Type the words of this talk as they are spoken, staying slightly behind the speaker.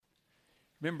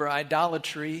Remember,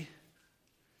 idolatry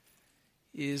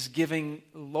is giving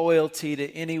loyalty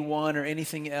to anyone or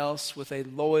anything else with a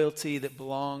loyalty that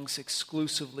belongs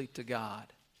exclusively to God.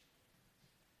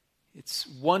 It's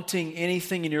wanting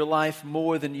anything in your life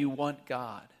more than you want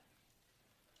God.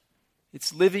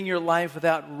 It's living your life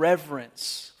without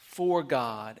reverence for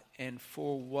God and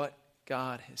for what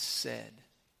God has said.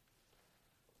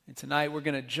 And tonight we're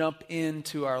going to jump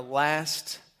into our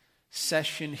last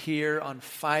session here on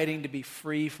fighting to be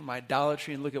free from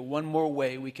idolatry and look at one more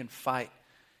way we can fight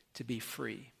to be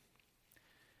free.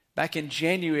 Back in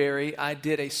January, I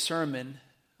did a sermon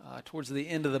towards the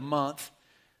end of the month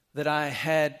that I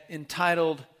had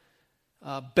entitled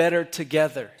Better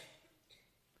Together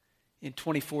in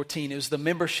 2014. It was the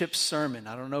membership sermon.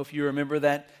 I don't know if you remember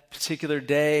that particular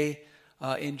day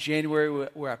in January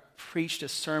where I preached a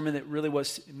sermon that really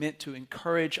was meant to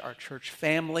encourage our church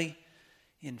family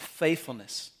in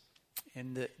faithfulness.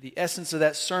 And the essence of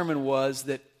that sermon was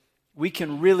that we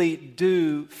can really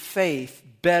do faith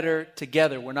better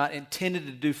together. We're not intended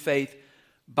to do faith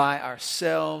by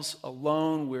ourselves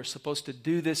alone. We're supposed to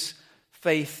do this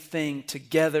faith thing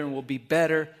together, and we'll be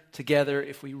better together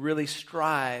if we really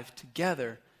strive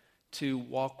together to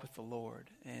walk with the Lord.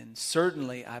 And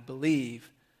certainly I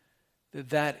believe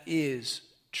that that is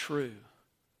true.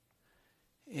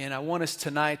 And I want us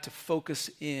tonight to focus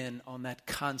in on that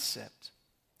concept.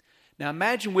 Now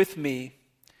imagine with me,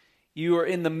 you are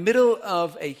in the middle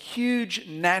of a huge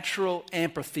natural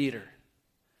amphitheater.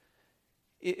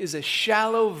 It is a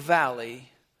shallow valley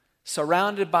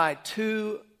surrounded by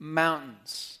two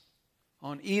mountains.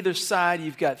 On either side,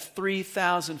 you've got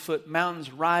 3,000-foot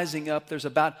mountains rising up. There's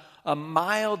about a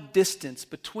mile distance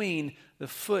between the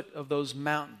foot of those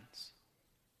mountains.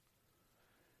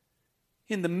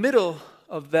 In the middle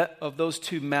of those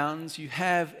two mountains, you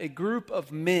have a group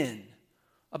of men,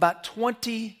 about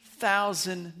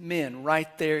 20,000 men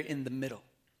right there in the middle.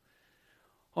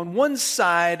 On one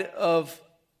side of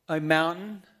a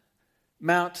mountain,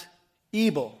 Mount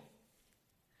Ebal,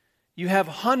 you have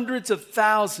hundreds of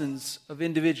thousands of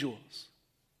individuals.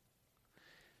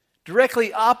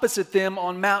 Directly opposite them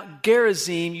on Mount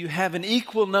Gerizim, you have an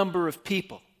equal number of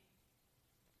people.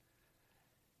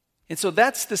 And so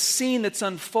that's the scene that's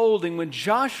unfolding when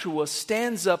Joshua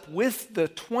stands up with the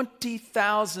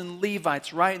 20,000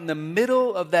 Levites right in the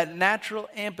middle of that natural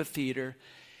amphitheater,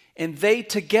 and they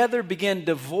together begin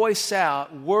to voice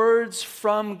out words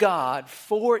from God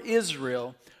for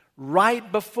Israel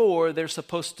right before they're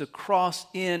supposed to cross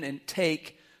in and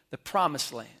take the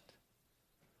promised land.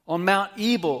 On Mount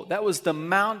Ebal, that was the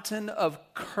mountain of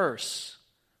curse,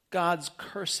 God's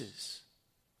curses.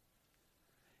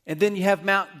 And then you have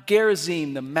Mount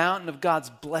Gerizim, the mountain of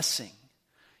God's blessing.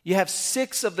 You have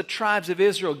 6 of the tribes of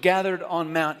Israel gathered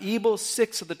on Mount Ebal,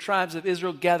 6 of the tribes of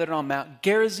Israel gathered on Mount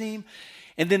Gerizim.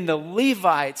 And then the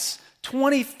Levites,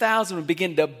 20,000, would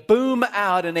begin to boom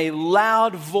out in a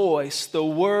loud voice the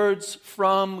words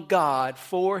from God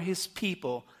for His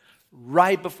people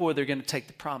right before they're going to take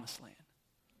the promised land.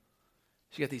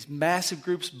 So you got these massive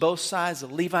groups, both sides, the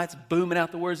Levites booming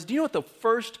out the words. Do you know what the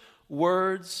first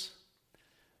words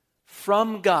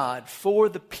from God for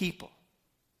the people,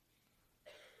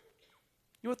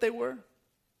 you know what they were?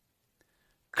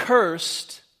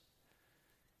 Cursed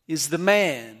is the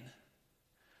man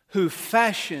who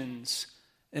fashions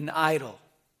an idol,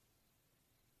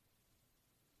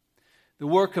 the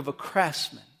work of a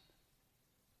craftsman,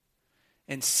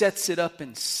 and sets it up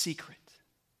in secret.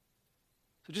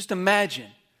 So just imagine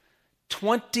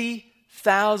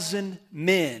 20,000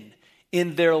 men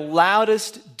in their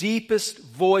loudest, deepest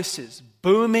voices,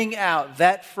 booming out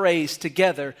that phrase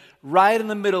together right in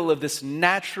the middle of this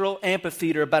natural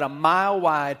amphitheater about a mile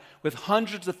wide with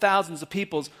hundreds of thousands of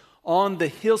people on the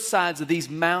hillsides of these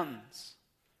mountains.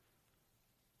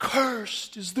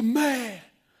 Cursed is the man.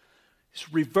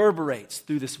 This reverberates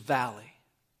through this valley.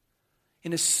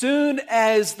 And as soon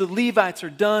as the Levites are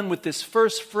done with this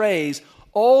first phrase,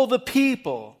 all the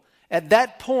people at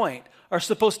that point are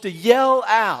supposed to yell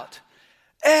out,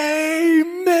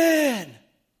 Amen.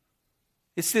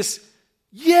 It's this,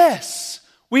 yes,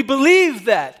 we believe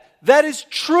that. That is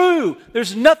true.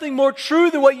 There's nothing more true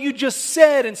than what you just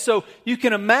said. And so you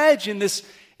can imagine this,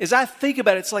 as I think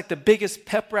about it, it's like the biggest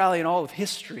pep rally in all of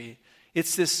history.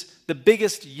 It's the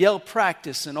biggest yell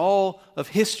practice in all of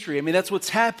history. I mean, that's what's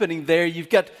happening there. You've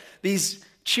got these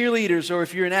cheerleaders, or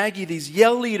if you're an Aggie, these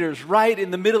yell leaders right in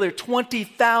the middle there,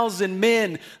 20,000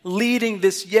 men leading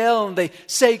this yell, and they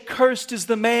say, cursed is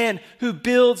the man who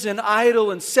builds an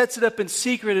idol and sets it up in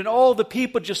secret, and all the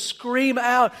people just scream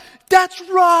out, that's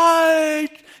right!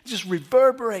 It just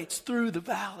reverberates through the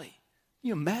valley. Can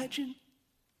you imagine?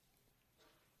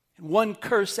 And one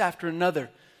curse after another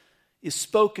is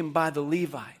spoken by the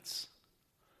Levites.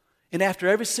 And after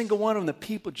every single one of them, the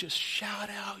people just shout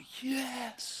out,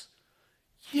 yes,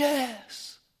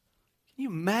 yes. Can you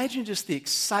imagine just the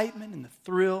excitement and the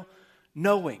thrill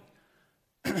knowing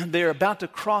they're about to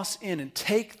cross in and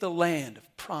take the land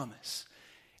of promise?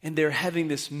 And they're having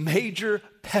this major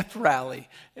pep rally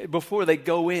before they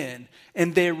go in.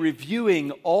 And they're reviewing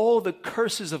all the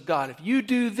curses of God. If you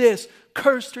do this,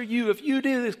 cursed are you. If you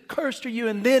do this, cursed are you.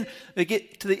 And then they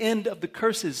get to the end of the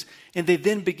curses. And they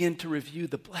then begin to review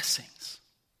the blessings.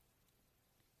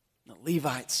 The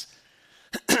Levites,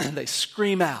 they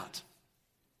scream out,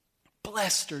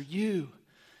 blessed are you.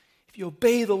 If you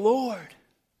obey the Lord,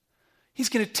 He's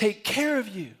going to take care of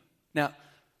you. Now,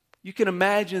 you can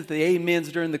imagine that the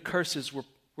amens during the curses were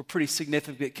pretty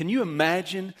significant. Can you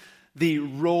imagine the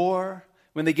roar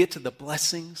when they get to the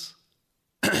blessings?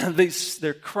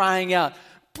 They're crying out,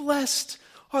 blessed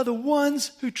are the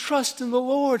ones who trust in the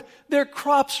Lord. Their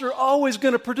crops are always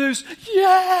going to produce.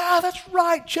 Yeah, that's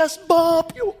right, chest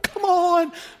bump. Come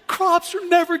on. Crops are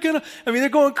never going to. They're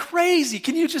going crazy.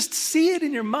 Can you just see it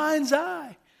in your mind's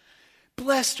eye?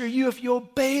 Blessed are you if you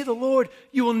obey the Lord.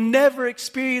 You will never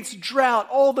experience drought.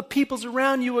 All the peoples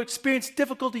around you will experience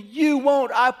difficulty. You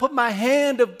won't. I put my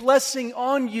hand of blessing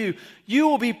on you. You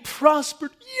will be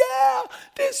prospered. Yeah,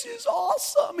 this is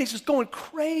awesome. He's just going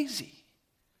crazy.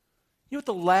 You know what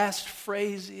the last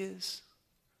phrase is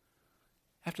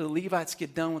after the Levites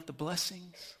get done with the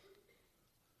blessings?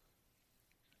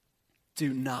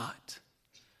 Do not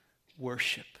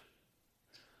worship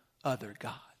other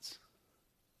gods.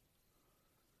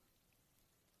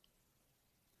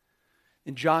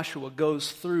 And Joshua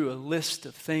goes through a list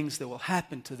of things that will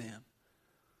happen to them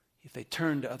if they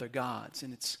turn to other gods.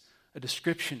 And it's a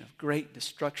description of great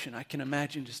destruction. I can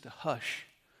imagine just a hush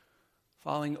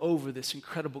falling over this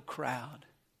incredible crowd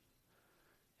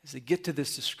as they get to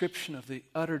this description of the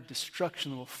utter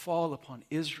destruction that will fall upon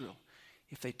Israel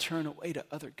if they turn away to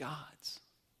other gods.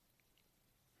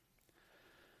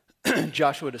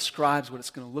 Joshua describes what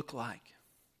it's going to look like.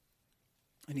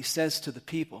 And he says to the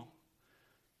people,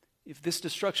 if this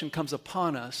destruction comes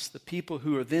upon us, the people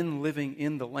who are then living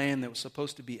in the land that was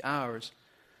supposed to be ours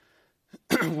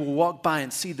will walk by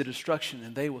and see the destruction,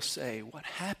 and they will say, what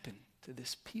happened to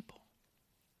this people?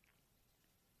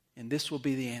 And this will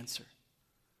be the answer.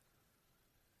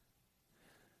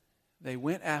 They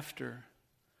went after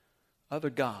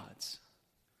other gods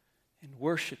and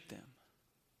worshiped them,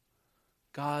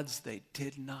 gods they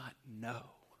did not know.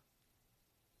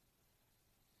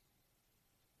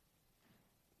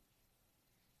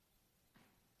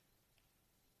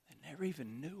 Never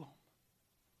even knew them.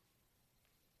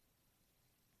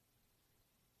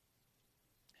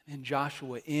 And then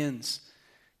Joshua ends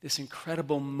this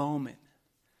incredible moment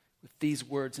with these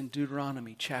words in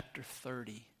Deuteronomy chapter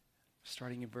 30,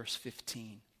 starting in verse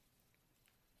 15.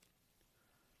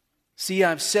 See,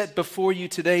 I've set before you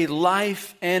today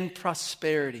life and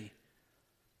prosperity,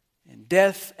 and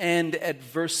death and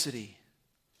adversity,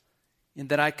 in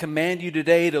that I command you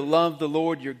today to love the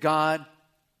Lord your God,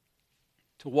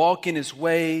 to walk in His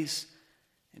ways,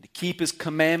 and to keep His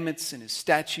commandments and His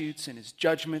statutes and His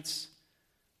judgments,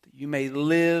 that you may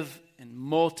live and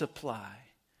multiply,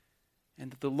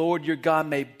 and that the Lord your God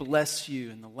may bless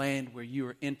you in the land where you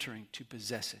are entering to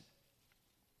possess it.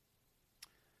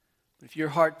 But if your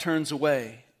heart turns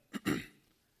away, and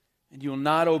you will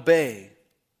not obey,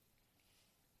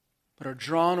 but are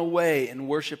drawn away and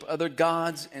worship other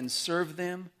gods and serve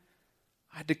them,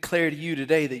 I declare to you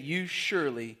today that you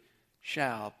surely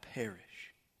shall perish.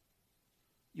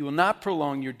 You will not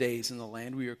prolong your days in the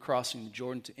land where you are crossing the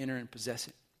Jordan to enter and possess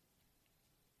it.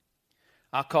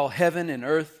 I'll call heaven and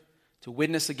earth to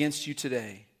witness against you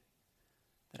today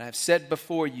that I have set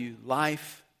before you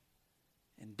life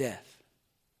and death,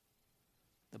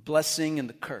 the blessing and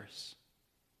the curse.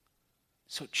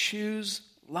 So choose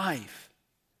life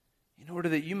in order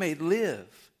that you may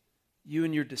live, you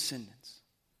and your descendants,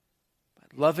 by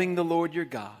loving the Lord your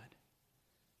God,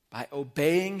 by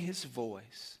obeying His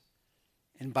voice,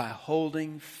 and by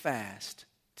holding fast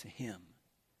to Him.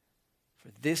 For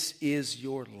this is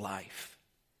your life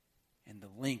and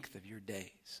the length of your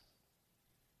days,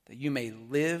 that you may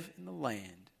live in the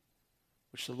land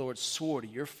which the Lord swore to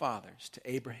your fathers, to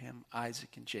Abraham, Isaac,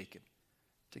 and Jacob,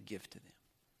 to give to them.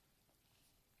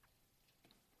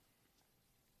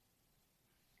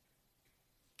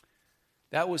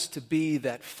 That was to be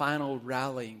that final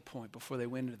rallying point before they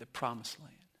went into the promised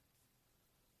land.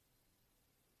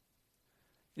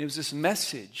 It was this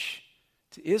message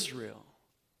to Israel: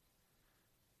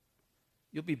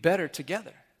 you'll be better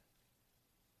together.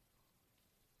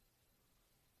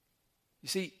 You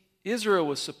see, Israel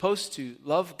was supposed to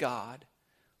love God,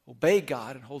 obey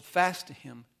God, and hold fast to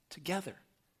Him together.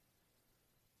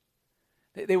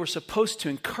 They were supposed to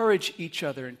encourage each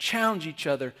other and challenge each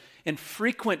other and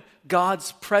frequent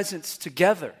God's presence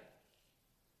together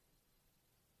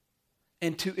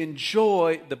and to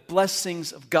enjoy the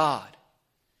blessings of God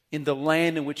in the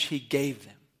land in which He gave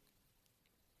them.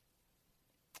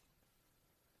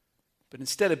 But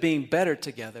instead of being better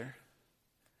together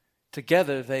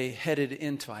they headed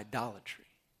into idolatry.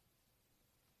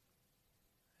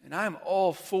 And I'm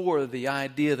all for the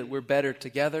idea that we're better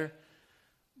together,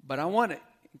 but I want to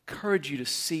encourage you to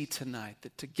see tonight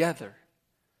that together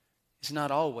is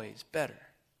not always better.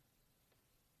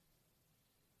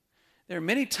 There are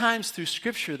many times through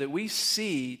Scripture that we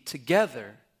see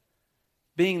together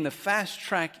being the fast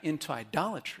track into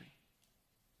idolatry.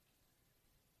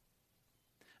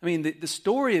 I mean, the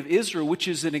story of Israel, which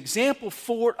is an example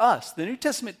for us, the New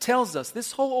Testament tells us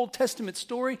this whole Old Testament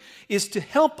story is to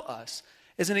help us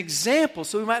as an example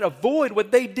so we might avoid what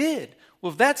they did.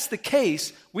 Well, if that's the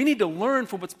case, we need to learn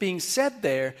from what's being said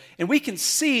there, and we can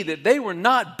see that they were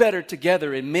not better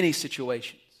together in many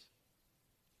situations.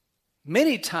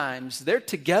 Many times, their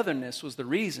togetherness was the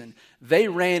reason they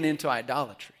ran into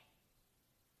idolatry.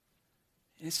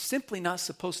 And it's simply not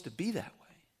supposed to be that way.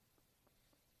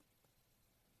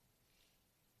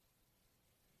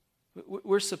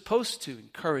 We're supposed to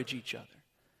encourage each other.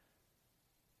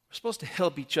 We're supposed to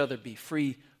help each other be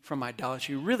free from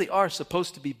idolatry. We really are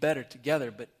supposed to be better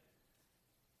together, but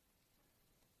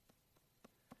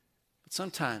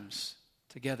sometimes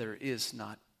together is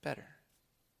not better.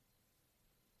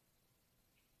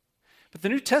 But the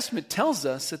New Testament tells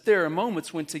us that there are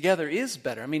moments when together is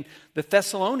better. I mean, the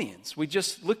Thessalonians, we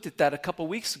just looked at that a couple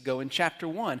weeks ago in chapter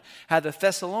 1, how the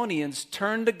Thessalonians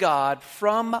turned to God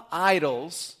from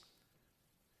idols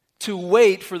to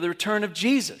wait for the return of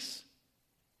Jesus.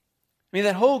 I mean,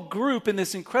 that whole group in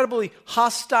this incredibly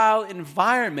hostile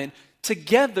environment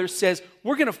together says,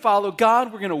 we're going to follow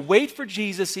God, we're going to wait for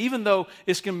Jesus, even though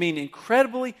it's going to mean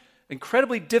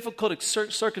incredibly difficult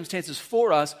circumstances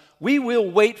for us, we will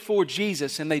wait for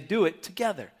Jesus, and they do it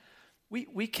together.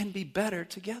 We can be better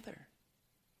together.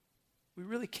 We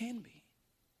really can be.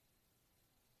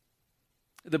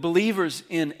 The believers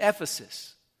in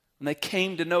Ephesus, when they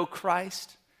came to know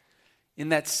Christ in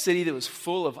that city that was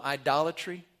full of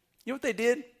idolatry, you know what they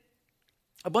did?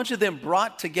 A bunch of them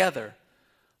brought together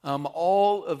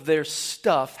all of their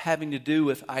stuff having to do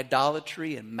with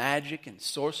idolatry and magic and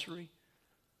sorcery.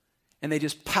 And they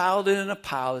just piled it in a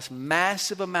pile, this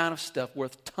massive amount of stuff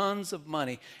worth tons of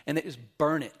money, and they just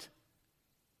burn it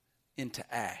into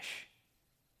ash.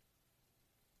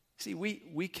 See,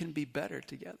 we can be better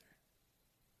together.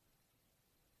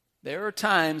 There are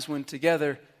times when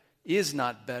together is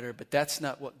not better, but that's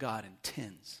not what God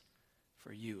intends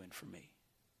for you and for me.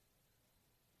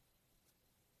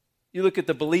 You look at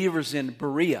the believers in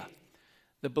Berea.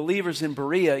 The believers in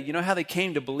Berea, you know how they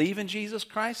came to believe in Jesus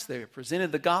Christ? They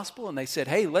presented the gospel and they said,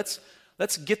 hey, let's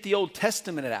get the Old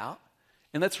Testament out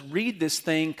and let's read this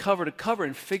thing cover to cover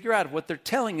and figure out if what they're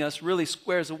telling us really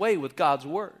squares away with God's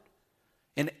word.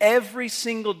 And every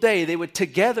single day they would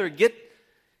together get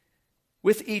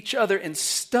with each other and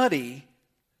study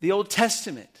the Old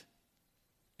Testament.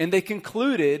 And they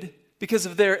concluded, because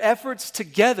of their efforts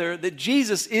together, that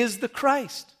Jesus is the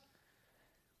Christ.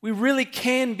 We really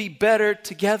can be better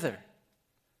together.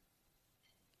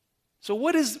 So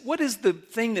what is the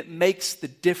thing that makes the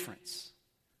difference?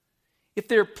 If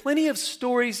there are plenty of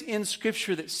stories in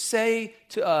Scripture that say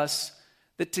to us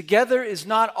that together is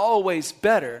not always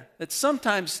better, that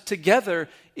sometimes together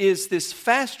is this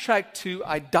fast track to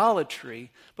idolatry,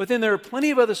 but then there are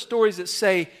plenty of other stories that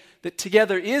say that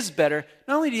together is better.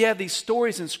 Not only do you have these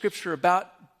stories in Scripture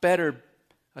about better,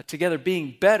 together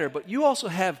being better, but you also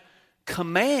have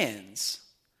commands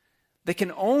that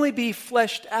can only be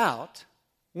fleshed out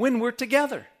when we're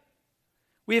together.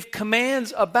 We have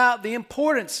commands about the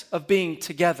importance of being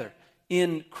together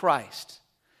in Christ.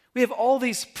 We have all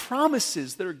these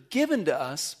promises that are given to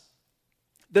us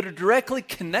that are directly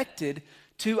connected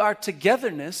to our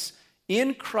togetherness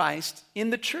in Christ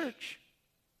in the church.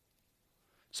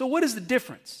 So what is the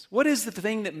difference? What is the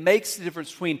thing that makes the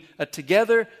difference between a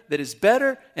together that is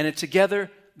better and a together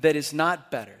that is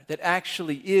not better, that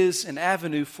actually is an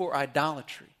avenue for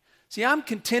idolatry? See, I'm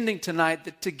contending tonight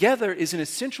that together is an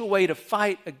essential way to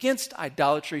fight against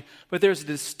idolatry, but there's a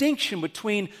distinction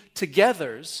between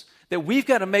togethers that we've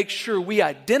got to make sure we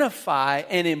identify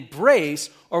and embrace,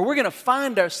 or we're going to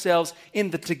find ourselves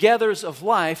in the togethers of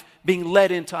life being led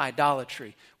into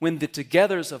idolatry, when the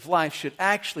togethers of life should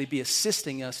actually be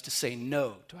assisting us to say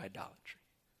no to idolatry.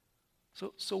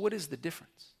 So what is the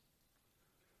difference?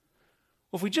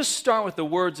 Well, if we just start with the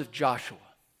words of Joshua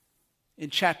in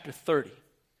chapter 30,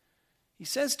 he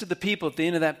says to the people at the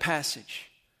end of that passage,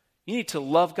 you need to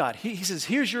love God. He says,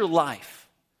 here's your life.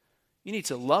 You need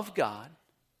to love God.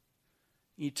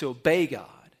 You need to obey God.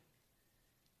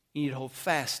 You need to hold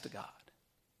fast to God.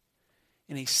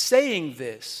 And he's saying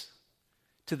this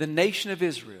to the nation of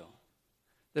Israel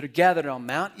that are gathered on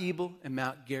Mount Ebal and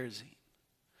Mount Gerizim.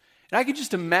 And I can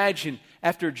just imagine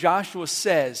after Joshua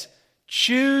says,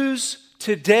 choose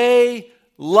today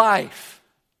life.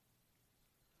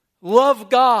 Love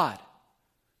God.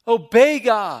 Obey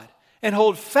God. And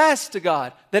hold fast to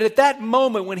God. That at that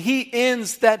moment when he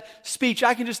ends that speech,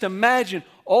 I can just imagine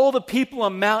all the people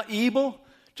on Mount Ebal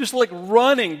just like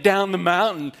running down the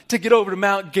mountain to get over to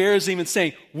Mount Gerizim and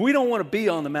saying, we don't want to be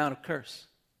on the Mount of Curse.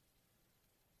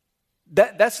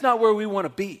 That's not where we want to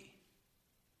be.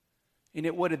 And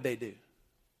yet, what did they do?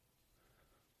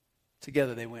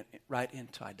 Together they went right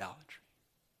into idolatry.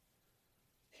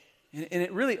 And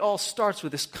it really all starts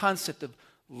with this concept of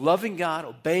loving God,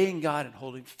 obeying God, and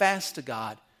holding fast to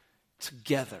God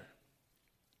together.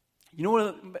 You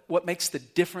know what makes the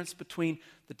difference between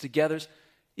the togethers?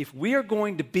 If we are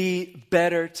going to be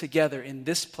better together in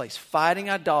this place, fighting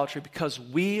idolatry because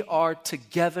we are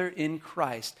together in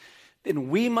Christ, then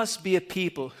we must be a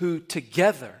people who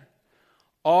together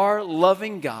are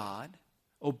loving God,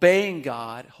 obeying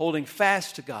God, holding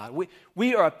fast to God.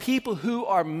 We are a people who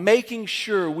are making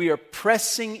sure we are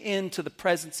pressing into the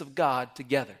presence of God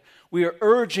together. We are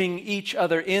urging each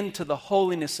other into the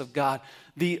holiness of God,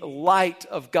 the light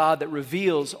of God that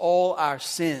reveals all our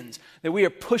sins. That we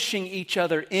are pushing each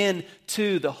other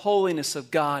into the holiness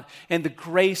of God and the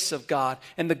grace of God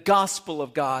and the gospel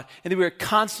of God. And that we are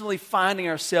constantly finding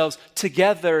ourselves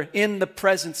together in the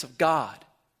presence of God.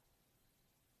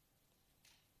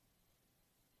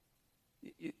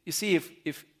 You see,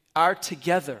 if our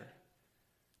together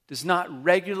does not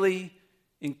regularly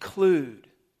include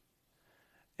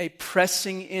a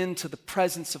pressing into the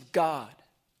presence of God,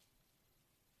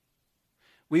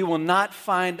 we will not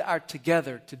find our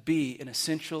together to be an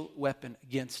essential weapon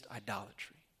against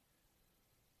idolatry.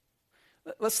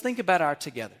 Let's think about our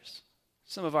togethers,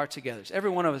 some of our togethers.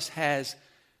 Every one of us has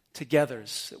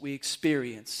togethers that we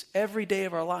experience every day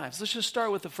of our lives. Let's just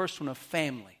start with the first one of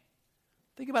family.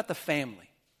 Think about the family.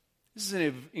 This is a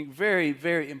very,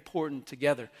 very important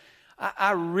together.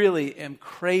 I really am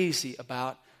crazy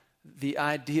about the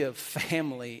idea of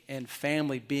family and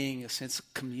family being a sense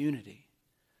of community.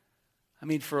 I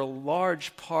mean, for a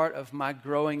large part of my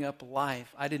growing up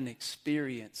life, I didn't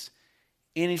experience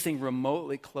anything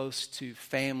remotely close to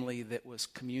family that was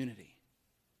community.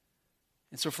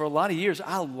 And so for a lot of years,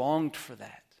 I longed for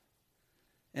that.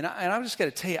 And I'm just got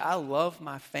to tell you, I love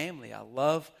my family. I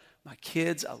love my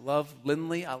kids. I love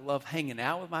Lindley. I love hanging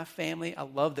out with my family. I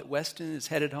love that Weston is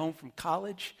headed home from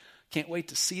college. Can't wait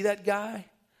to see that guy.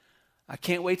 I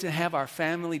can't wait to have our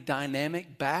family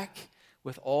dynamic back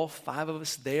with all 5 of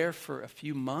us there for a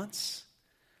few months.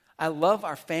 I love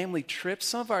our family trips.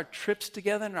 Some of our trips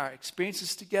together and our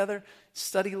experiences together,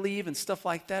 study leave and stuff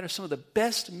like that, are some of the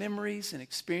best memories and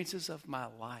experiences of my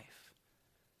life.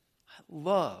 I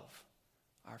love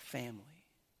our family.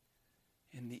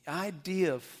 And the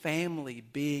idea of family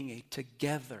being a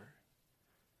together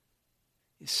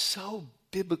is so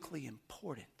biblically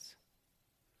important.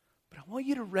 But I want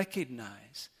you to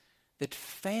recognize that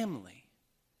family,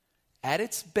 at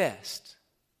its best,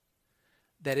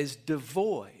 that is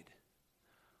devoid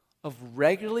of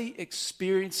regularly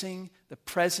experiencing the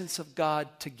presence of God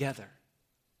together,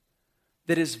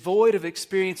 that is void of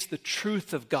experiencing the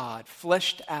truth of God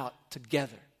fleshed out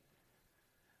together,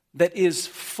 that is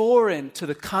foreign to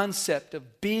the concept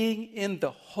of being in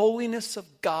the holiness of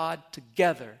God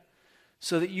together,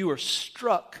 so that you are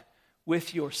struck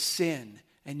with your sin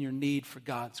and your need for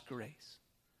God's grace.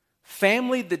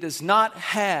 Family that does not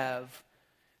have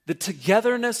the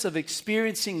togetherness of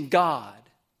experiencing God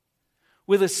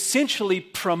will essentially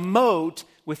promote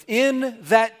within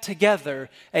that together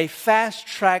a fast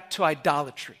track to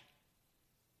idolatry.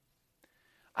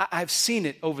 I've seen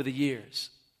it over the years,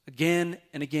 again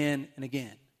and again and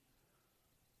again.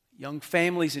 Young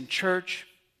families in church,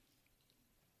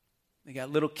 they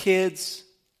got little kids,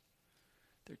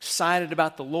 they're excited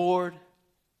about the Lord.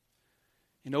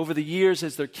 And over the years,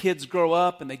 as their kids grow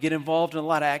up and they get involved in a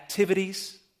lot of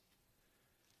activities,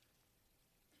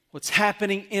 what's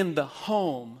happening in the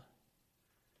home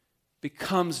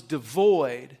becomes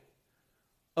devoid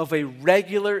of a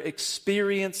regular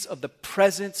experience of the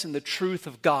presence and the truth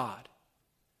of God.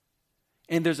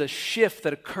 And there's a shift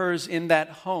that occurs in that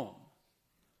home.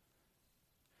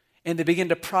 And they begin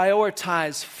to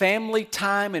prioritize family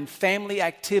time and family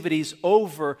activities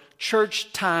over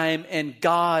church time and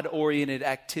God-oriented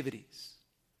activities.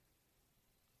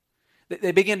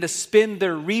 They begin to spend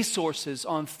their resources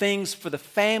on things for the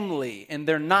family, and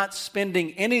they're not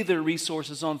spending any of their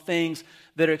resources on things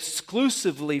that are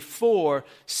exclusively for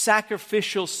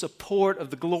sacrificial support of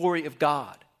the glory of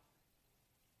God.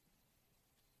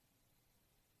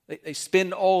 They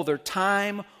spend all their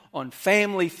time on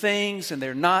family things, and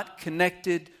they're not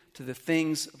connected to the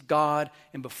things of God.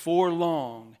 And before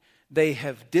long, they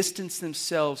have distanced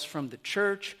themselves from the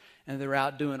church, and they're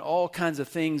out doing all kinds of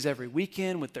things every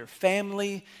weekend with their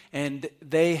family, and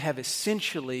they have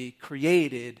essentially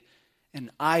created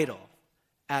an idol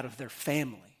out of their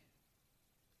family.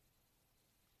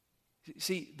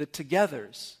 See, the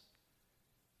togethers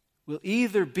will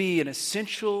either be an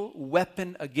essential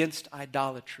weapon against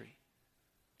idolatry,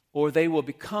 or they will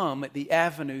become the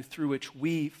avenue through which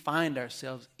we find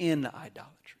ourselves in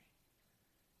idolatry.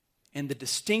 And the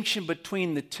distinction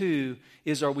between the two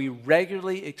is, are we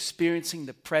regularly experiencing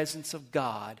the presence of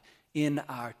God in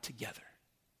our together?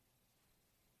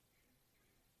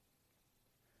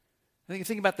 I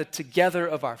think about the together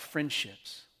of our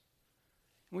friendships.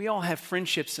 We all have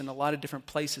friendships in a lot of different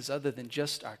places other than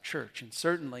just our church. And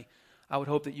certainly, I would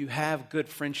hope that you have good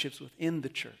friendships within the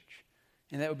church.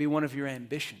 And that would be one of your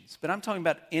ambitions. But I'm talking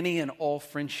about any and all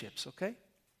friendships, okay?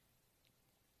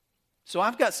 So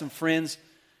I've got some friends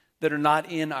that are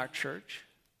not in our church.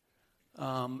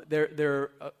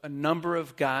 There are a number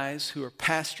of guys who are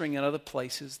pastoring in other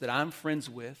places that I'm friends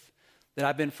with, that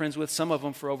I've been friends with, some of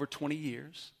them for over 20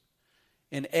 years.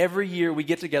 And every year we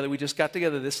get together. We just got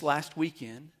together this last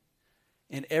weekend.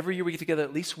 And every year we get together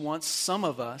at least once. Some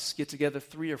of us get together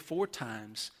 3 or 4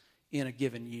 times in a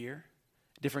given year.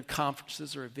 Different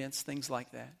conferences or events, things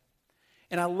like that.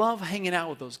 And I love hanging out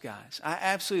with those guys. I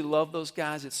absolutely love those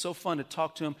guys. It's so fun to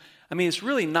talk to them. I mean, it's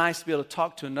really nice to be able to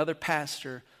talk to another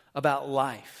pastor about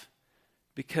life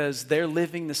because they're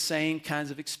living the same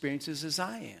kinds of experiences as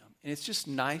I am. And it's just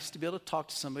nice to be able to talk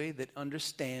to somebody that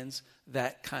understands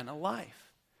that kind of life.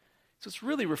 So it's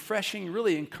really refreshing,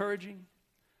 really encouraging.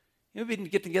 You know, we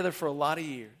didn't get together for a lot of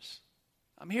years.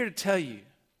 I'm here to tell you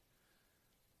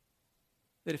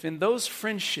that if in those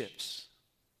friendships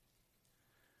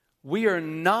we are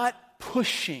not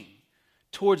pushing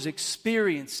towards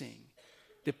experiencing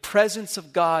the presence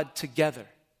of God together,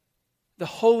 the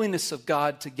holiness of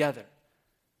God together,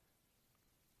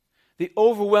 the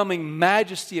overwhelming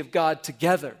majesty of God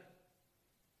together,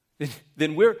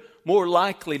 then we're more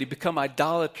likely to become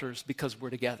idolaters because we're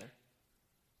together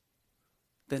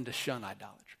than to shun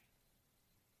idolatry.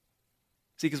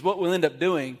 See, because what we'll end up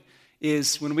doing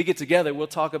is when we get together, we'll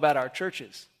talk about our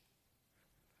churches.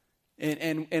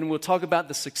 And we'll talk about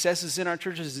the successes in our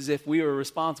churches as if we were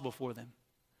responsible for them.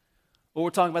 Or we're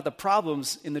talking about the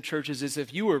problems in the churches as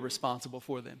if you were responsible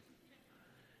for them.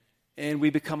 And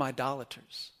we become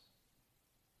idolaters.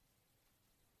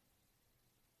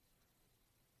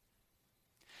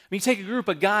 I mean, you take a group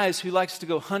of guys who likes to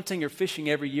go hunting or fishing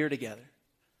every year together.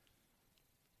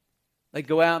 They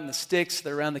go out in the sticks,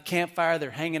 they're around the campfire,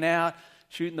 they're hanging out,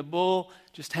 shooting the bull,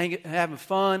 just having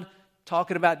fun,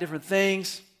 talking about different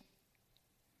things.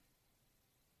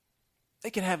 They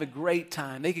can have a great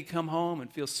time. They could come home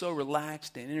and feel so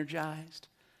relaxed and energized.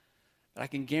 But I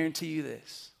can guarantee you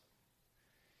this.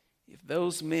 If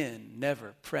those men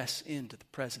never press into the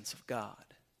presence of God,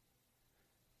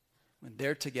 when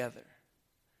they're together,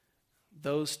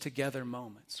 those together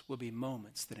moments will be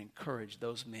moments that encourage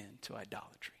those men to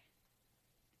idolatry.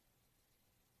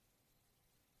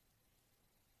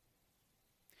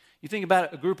 You think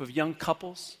about a group of young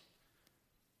couples,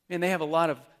 and they have a lot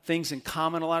of things in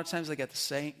common. A lot of times they got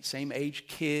the same age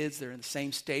kids. They're in the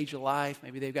same stage of life.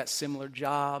 Maybe they've got similar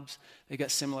jobs. They've got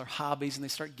similar hobbies, and they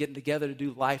start getting together to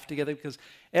do life together because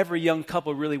every young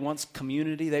couple really wants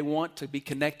community. They want to be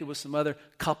connected with some other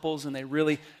couples, and they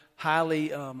really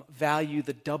highly value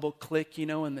the double click, you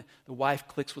know, and the wife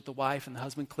clicks with the wife and the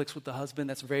husband clicks with the husband.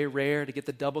 That's very rare to get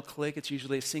the double click. It's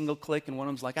usually a single click, and one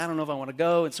of them's like, I don't know if I want to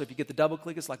go. And so if you get the double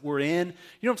click, it's like, we're in. You know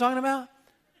what I'm talking about?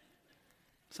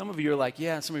 Some of you are like,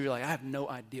 yeah, and some of you are like, I have no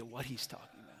idea what he's talking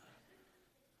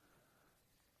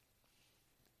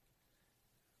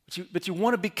about. But you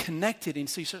want to be connected, and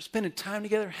so you start spending time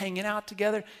together, hanging out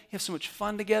together. You have so much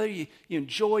fun together. You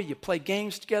enjoy, you play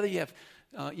games together. You have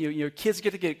your kids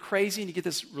get to get crazy, and you get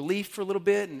this relief for a little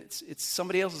bit, and it's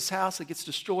somebody else's house that gets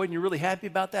destroyed, and you're really happy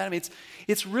about that. I mean,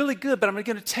 it's really good, but I'm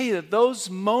going to tell you that those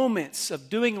moments of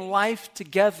doing life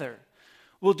together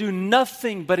will do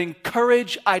nothing but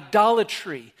encourage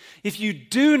idolatry if you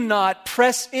do not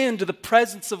press into the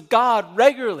presence of God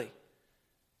regularly.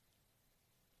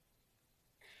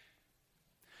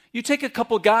 You take a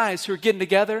couple guys who are getting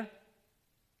together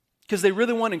because they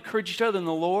really want to encourage each other in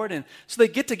the Lord, and so they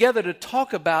get together to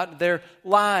talk about their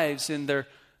lives and their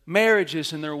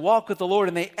marriages and their walk with the Lord,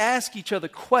 and they ask each other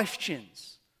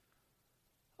questions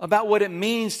about what it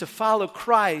means to follow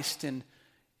Christ, and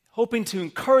hoping to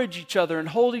encourage each other and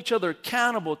hold each other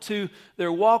accountable to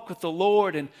their walk with the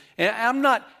Lord. And I'm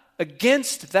not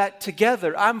against that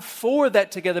together. I'm for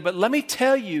that together. But let me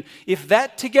tell you, if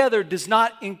that together does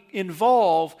not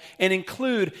involve and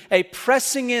include a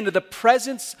pressing into the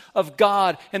presence of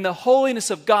God and the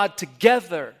holiness of God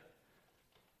together,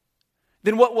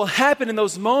 then what will happen in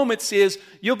those moments is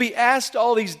you'll be asked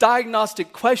all these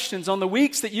diagnostic questions. On the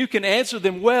weeks that you can answer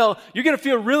them well, you're going to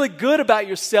feel really good about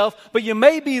yourself, but you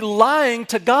may be lying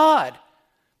to God.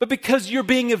 But because you're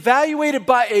being evaluated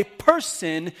by a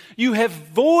person, you have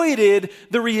voided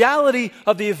the reality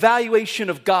of the evaluation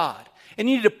of God. And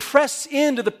you need to press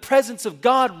into the presence of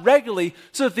God regularly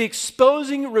so that the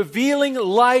exposing, revealing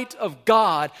light of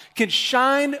God can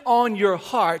shine on your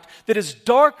heart that is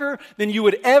darker than you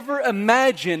would ever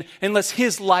imagine unless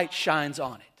His light shines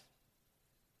on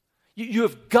it. You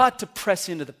have got to press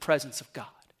into the presence of God.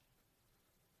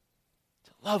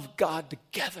 To love God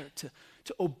together, to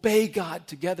obey God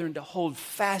together, and to hold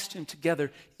fast to Him together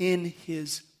in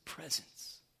His presence.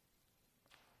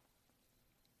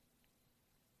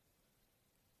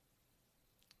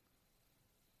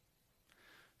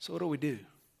 So what do?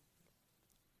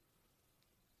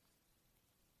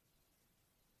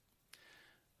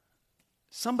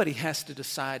 Somebody has to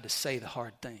decide to say the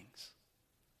hard things.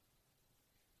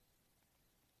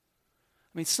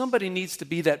 I mean, somebody needs to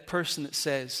be that person that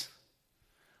says,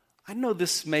 I know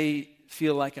this may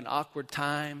feel like an awkward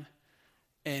time,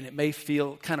 and it may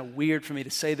feel kind of weird for me to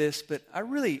say this, but I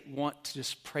really want to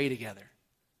just pray together.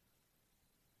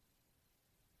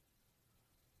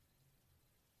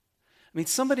 I mean,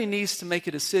 somebody needs to make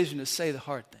a decision to say the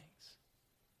hard things.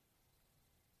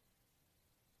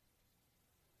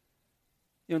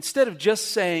 You know, instead of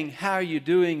just saying, how are you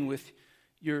doing with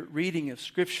your reading of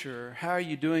Scripture, or how are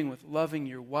you doing with loving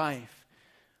your wife,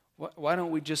 why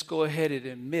don't we just go ahead and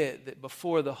admit that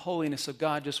before the holiness of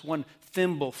God, just one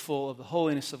thimbleful of the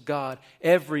holiness of God,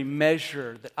 every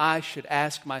measure that I should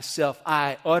ask myself,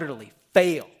 I utterly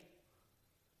fail.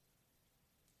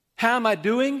 How am I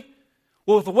doing?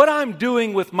 Well, with what I'm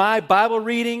doing with my Bible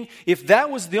reading, if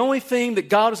that was the only thing that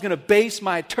God was going to base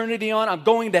my eternity on, I'm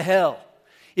going to hell.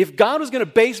 If God was going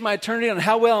to base my eternity on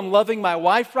how well I'm loving my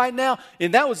wife right now,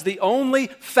 and that was the only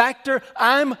factor,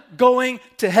 I'm going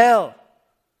to hell.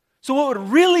 So what would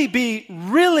really be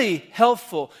really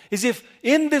helpful is if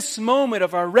in this moment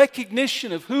of our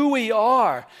recognition of who we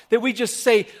are, that we just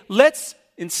say, let's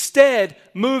instead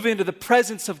move into the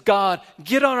presence of God,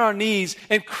 get on our knees,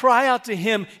 and cry out to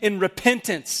Him in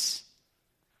repentance.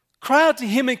 Cry out to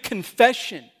Him in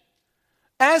confession.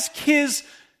 Ask His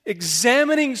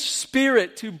examining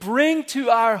Spirit to bring to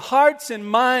our hearts and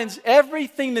minds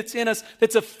everything that's in us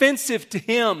that's offensive to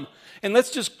Him. And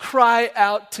let's just cry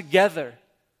out together.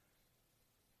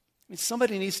 I mean,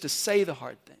 somebody needs to say the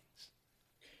hard things.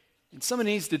 And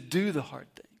somebody needs to do the hard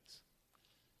things.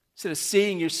 Instead of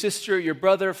seeing your sister or your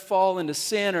brother fall into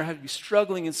sin or have you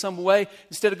struggling in some way,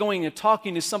 instead of going and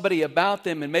talking to somebody about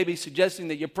them and maybe suggesting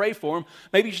that you pray for them,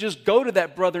 maybe you should just go to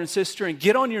that brother and sister and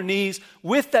get on your knees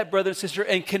with that brother and sister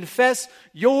and confess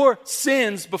your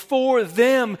sins before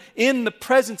them in the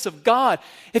presence of God.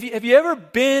 Have you ever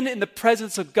been in the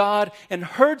presence of God and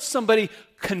heard somebody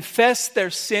confess their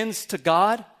sins to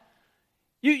God?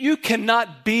 You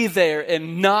cannot be there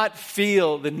and not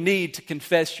feel the need to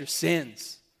confess your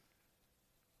sins.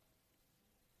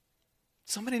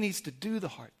 Somebody needs to do the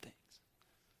hard things.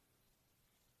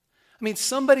 I mean,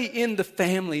 somebody in the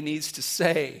family needs to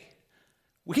say,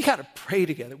 we got to pray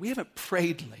together. We haven't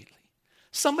prayed lately.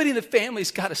 Somebody in the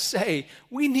family's got to say,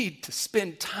 we need to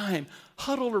spend time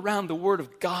huddled around the Word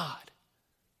of God.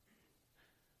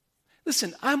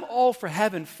 Listen, I'm all for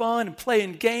having fun and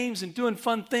playing games and doing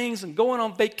fun things and going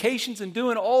on vacations and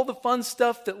doing all the fun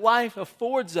stuff that life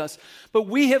affords us. But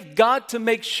we have got to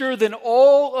make sure that in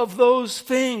all of those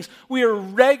things, we are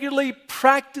regularly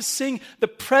practicing the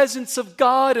presence of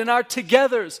God in our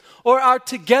togethers, or our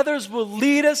togethers will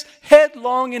lead us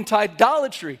headlong into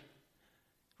idolatry.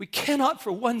 We cannot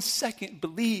for 1 second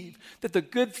believe that the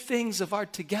good things of our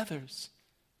togethers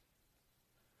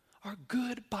are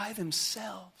good by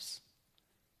themselves.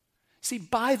 See,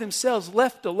 by themselves,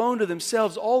 left alone to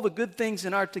themselves, all the good things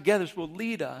in our togethers will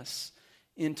lead us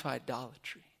into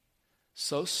idolatry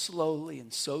so slowly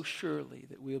and so surely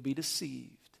that we'll be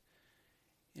deceived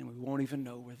and we won't even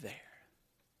know we're there.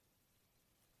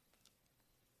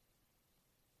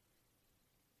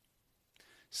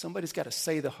 Somebody's got to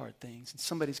say the hard things, and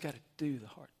somebody's got to do the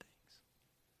hard things.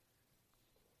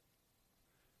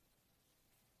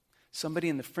 Somebody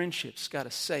in the friendship's got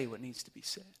to say what needs to be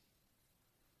said.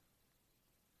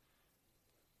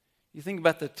 You think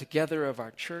about the together of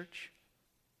our church.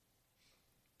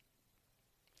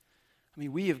 I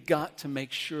mean, we have got to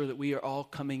make sure that we are all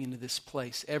coming into this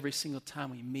place every single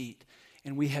time we meet,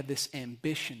 and we have this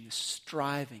ambition, this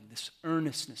striving, this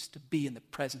earnestness to be in the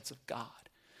presence of God,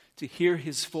 to hear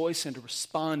His voice and to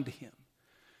respond to Him,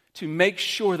 to make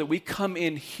sure that we come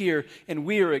in here and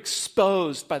we are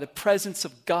exposed by the presence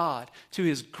of God to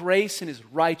His grace and His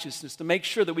righteousness, to make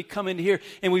sure that we come in here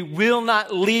and we will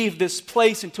not leave this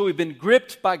place until we've been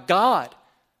gripped by God.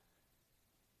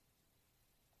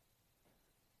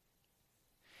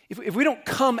 If we don't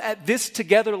come at this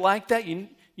together like that, you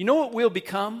know what we'll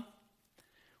become?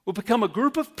 We'll become a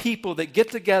group of people that get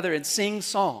together and sing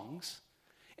songs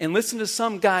and listen to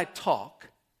some guy talk,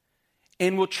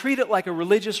 and we'll treat it like a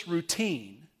religious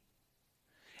routine.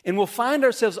 And we'll find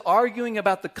ourselves arguing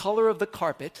about the color of the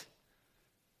carpet,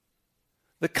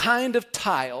 the kind of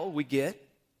tile we get.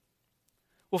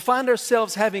 We'll find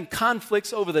ourselves having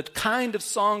conflicts over the kind of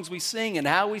songs we sing and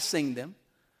how we sing them.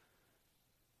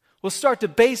 We'll start to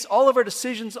base all of our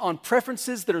decisions on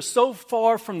preferences that are so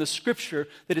far from the Scripture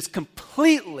that it's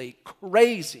completely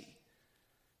crazy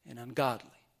and ungodly.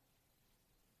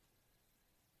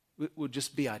 We'll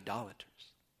just be idolaters.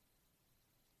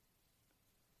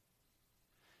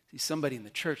 See, somebody in the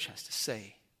church has to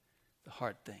say the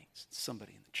hard things.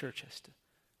 Somebody in the church has to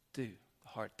do the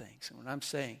hard things. And when I'm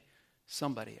saying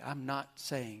somebody, I'm not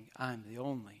saying I'm the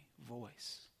only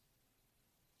voice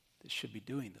that should be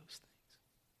doing those things.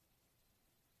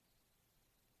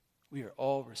 We are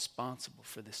all responsible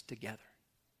for this together.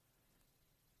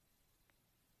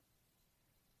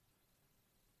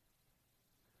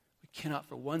 We cannot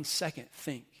for 1 second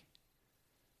think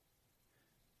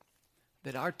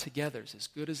that our togethers, as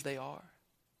good as they are,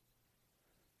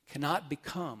 cannot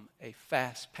become a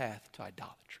fast path to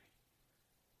idolatry.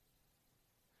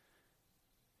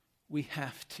 We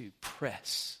have to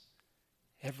press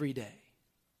every day,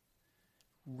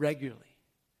 regularly,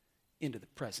 into the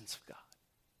presence of God.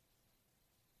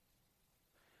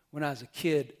 When I was a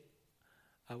kid,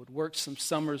 I would work some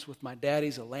summers with my dad.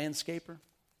 He's a landscaper.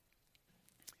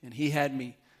 And he had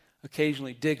me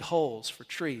occasionally dig holes for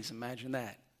trees. Imagine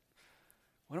that.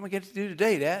 What am I going to do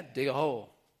today, Dad? Dig a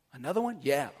hole. Another one?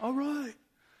 Yeah. All right.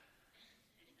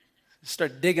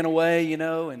 Start digging away,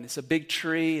 and it's a big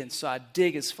tree. And so I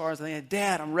dig as far as I can.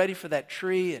 Dad, I'm ready for that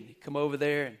tree. And he'd come over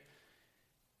there, and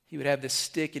he would have this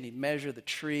stick, and he'd measure the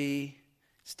tree,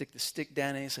 stick the stick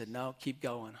down, and he said, no, keep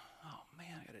going.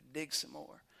 Dig some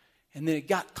more. And then it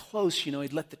got close,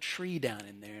 he'd let the tree down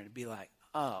in there and it'd be like,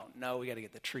 oh no, we got to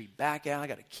get the tree back out. I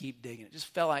got to keep digging. It just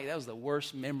felt like that was the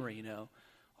worst memory,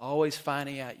 always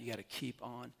finding out you got to keep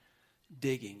on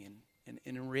digging. And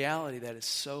in reality, that is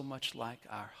so much like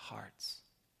our hearts.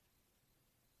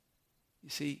 You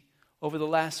see, over the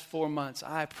last 4 months,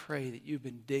 I pray that you've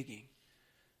been digging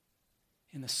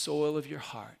in the soil of your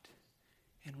heart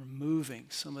and removing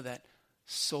some of that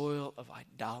soil of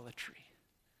idolatry,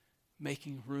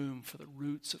 making room for the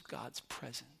roots of God's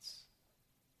presence.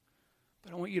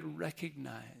 But I want you to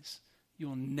recognize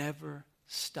you'll never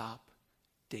stop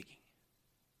digging.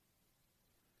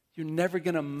 You're never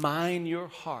going to mine your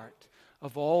heart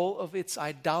of all of its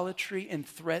idolatry and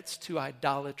threats to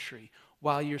idolatry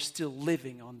while you're still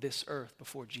living on this earth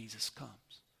before Jesus comes.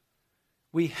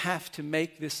 We have to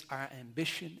make this our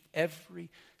ambition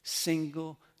every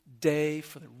single day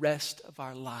for the rest of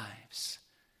our lives.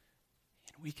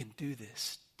 We can do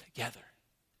this together.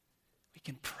 We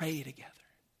can pray together.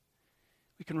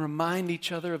 We can remind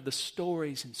each other of the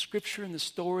stories in Scripture and the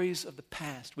stories of the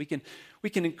past. We can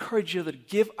encourage each other to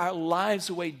give our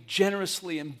lives away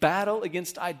generously in battle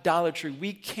against idolatry.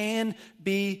 We can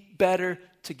be better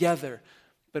together,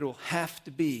 but it will have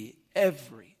to be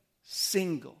every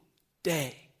single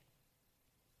day,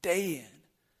 day in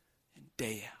and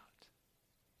day out.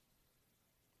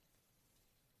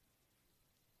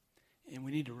 And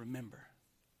we need to remember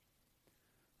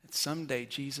that someday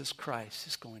Jesus Christ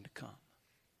is going to come.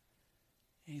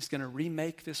 And He's going to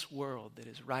remake this world that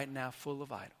is right now full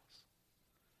of idols.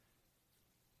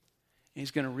 And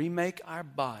He's going to remake our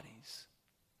bodies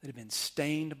that have been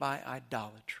stained by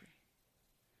idolatry.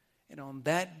 And on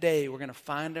that day, we're going to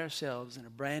find ourselves in a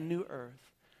brand new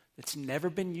earth that's never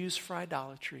been used for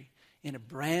idolatry in a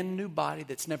brand new body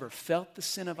that's never felt the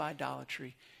sin of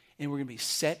idolatry, and we're going to be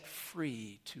set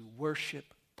free to worship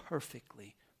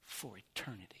perfectly for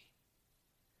eternity.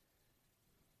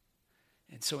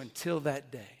 And so until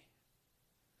that day,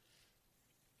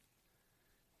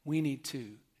 we need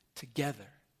to, together,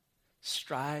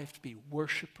 strive to be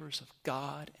worshipers of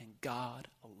God and God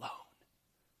alone.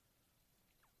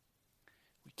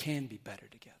 We can be better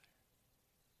together.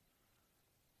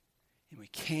 And we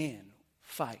can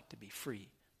fight to be free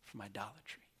from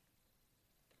idolatry.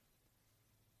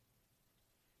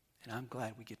 And I'm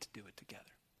glad we get to do it together.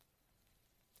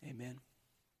 Amen.